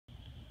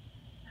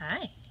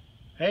Hi.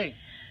 Hey,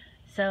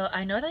 So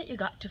I know that you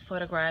got to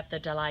photograph the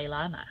Dalai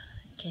Lama.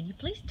 Can you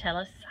please tell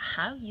us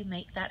how you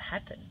make that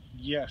happen?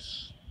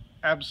 yes,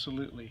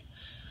 absolutely.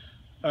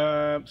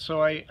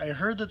 So I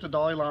heard that the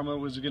Dalai Lama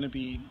was going to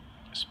be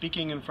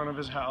speaking in front of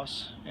his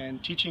house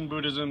and teaching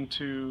Buddhism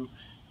to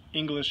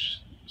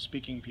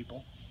English-speaking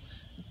people.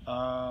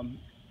 Um,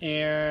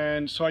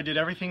 and so I did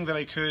everything that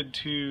I could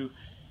to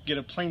get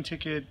a plane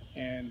ticket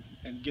and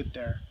get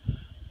there.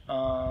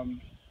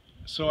 Um,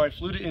 so I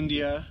flew to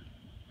India,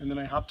 and then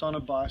I hopped on a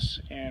bus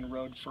and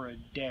rode for a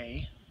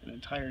day, an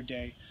entire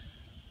day,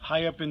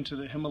 high up into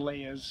the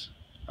Himalayas,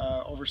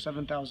 over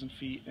 7,000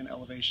 feet in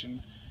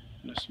elevation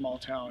in a small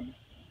town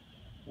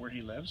where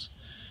he lives.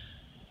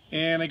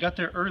 And I got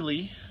there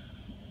early,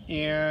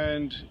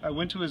 and I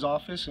went to his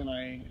office and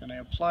I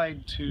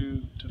applied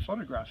to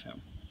photograph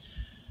him.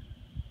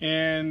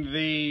 And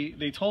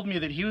they told me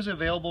that he was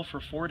available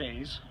for 4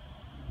 days,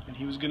 and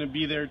he was going to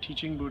be there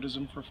teaching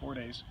Buddhism for 4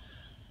 days.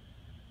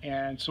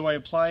 And so I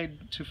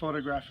applied to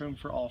photograph him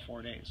for all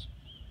 4 days.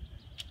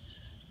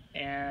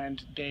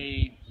 And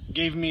they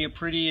gave me a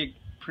pretty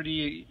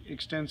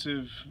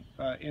extensive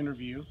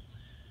interview.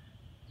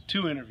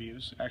 2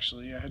 interviews,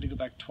 actually. I had to go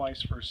back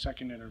twice for a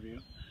second interview.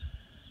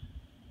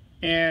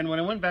 And when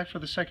I went back for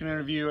the second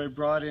interview, I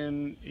brought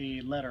in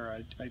a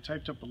letter. I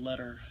typed up a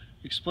letter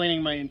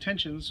explaining my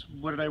intentions.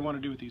 What did I want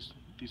to do with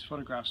these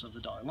photographs of the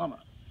Dalai Lama?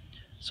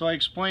 So I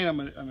explained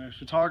I'm a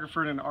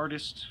photographer and an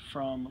artist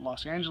from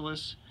Los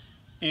Angeles,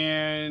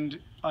 and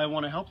I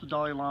want to help the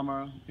Dalai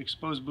Lama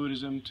expose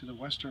Buddhism to the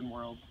Western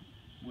world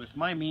with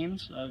my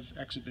means of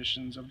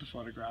exhibitions of the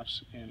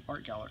photographs in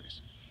art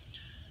galleries.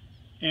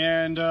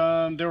 And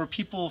there were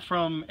people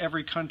from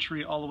every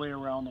country all the way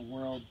around the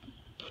world,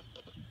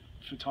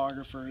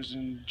 photographers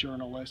and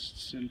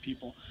journalists and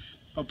people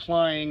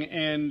applying,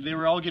 and they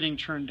were all getting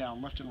turned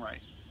down left and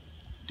right.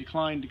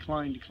 Decline,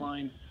 decline,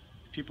 decline,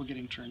 people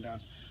getting turned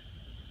down.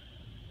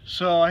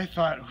 So I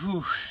thought,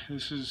 whew,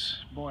 this is,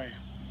 boy,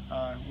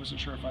 wasn't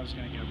sure if I was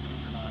going to get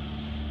approved or not.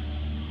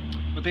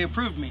 But they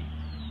approved me.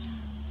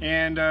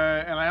 And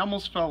I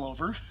almost fell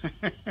over.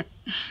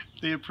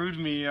 They approved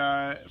me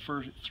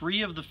for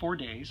 3 of the 4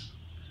 days.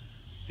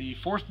 The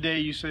 4th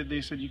day,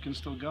 they said you can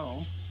still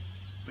go,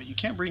 but you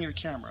can't bring your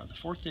camera. The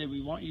 4th day,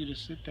 we want you to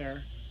sit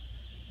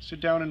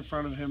down in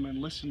front of him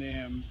and listen to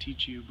him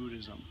teach you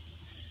Buddhism.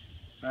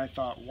 And I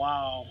thought,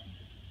 wow,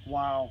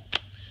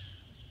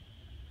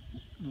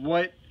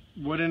 what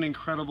an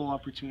incredible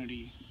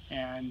opportunity.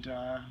 And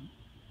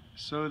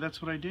so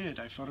that's what I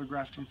did. I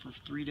photographed him for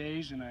 3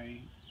 days, and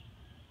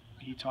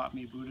he taught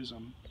me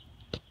Buddhism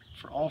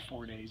for all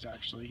 4 days.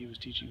 Actually, he was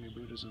teaching me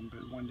Buddhism,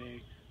 but one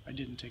day I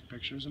didn't take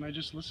pictures and I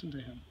just listened to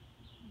him.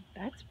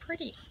 That's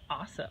pretty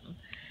awesome.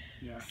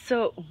 Yeah.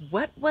 So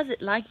what was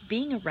it like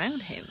being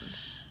around him?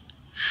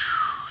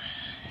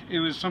 It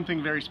was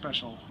something very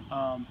special.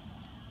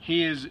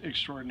 He is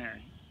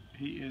extraordinary.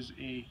 He is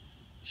a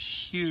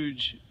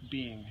huge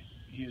being.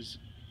 He is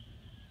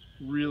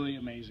really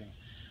amazing.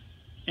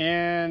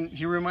 And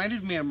he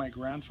reminded me of my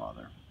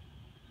grandfather.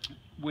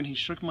 When he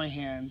shook my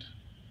hand,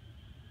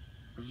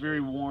 a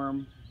very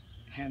warm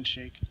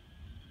handshake,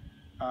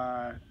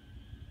 and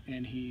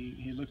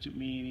he looked at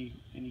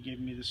me and he gave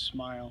me this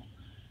smile.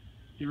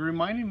 It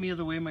reminded me of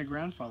the way my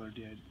grandfather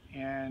did,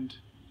 and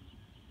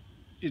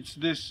it's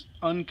this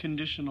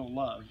unconditional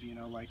love, you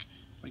know, like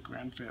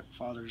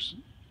grandfathers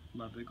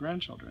love their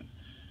grandchildren.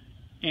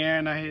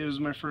 And it was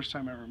my first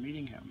time ever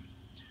meeting him,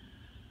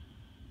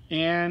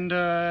 and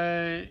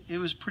it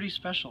was pretty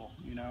special,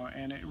 you know,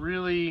 and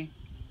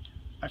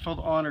I felt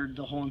honored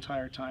the whole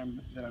entire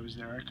time that I was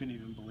there. I couldn't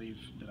even believe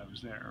that I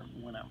was there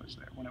when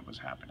it was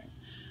happening.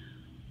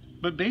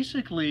 But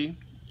basically,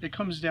 it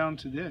comes down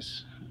to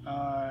this.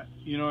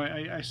 You know,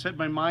 I set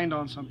my mind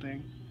on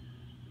something.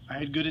 I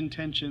had good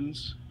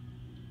intentions.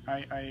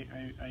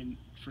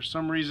 For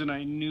some reason,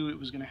 I knew it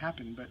was going to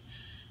happen. But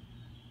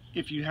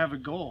if you have a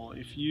goal,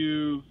 if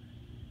you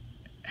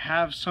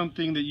have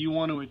something that you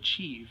want to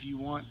achieve,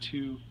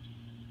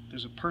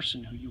 there's a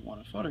person who you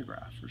want to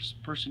photograph, or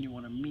a person you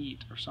want to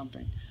meet, or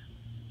something.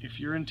 If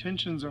your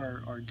intentions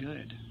are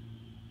good,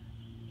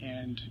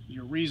 and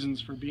your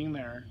reasons for being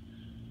there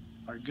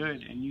are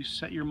good, and you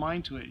set your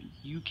mind to it,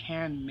 you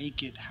can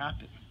make it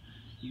happen.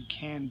 You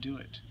can do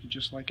it,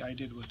 just like I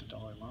did with the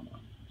Dalai Lama.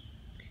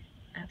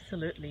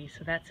 Absolutely.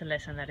 So that's a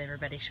lesson that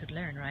everybody should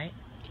learn, right?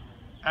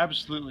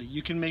 Absolutely.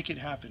 You can make it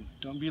happen.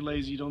 Don't be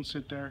lazy. Don't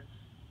sit there.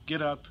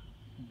 Get up.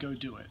 Go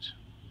do it.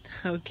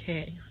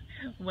 Okay.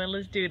 Well,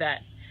 let's do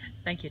that.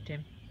 Thank you,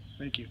 Tim.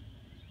 Thank you.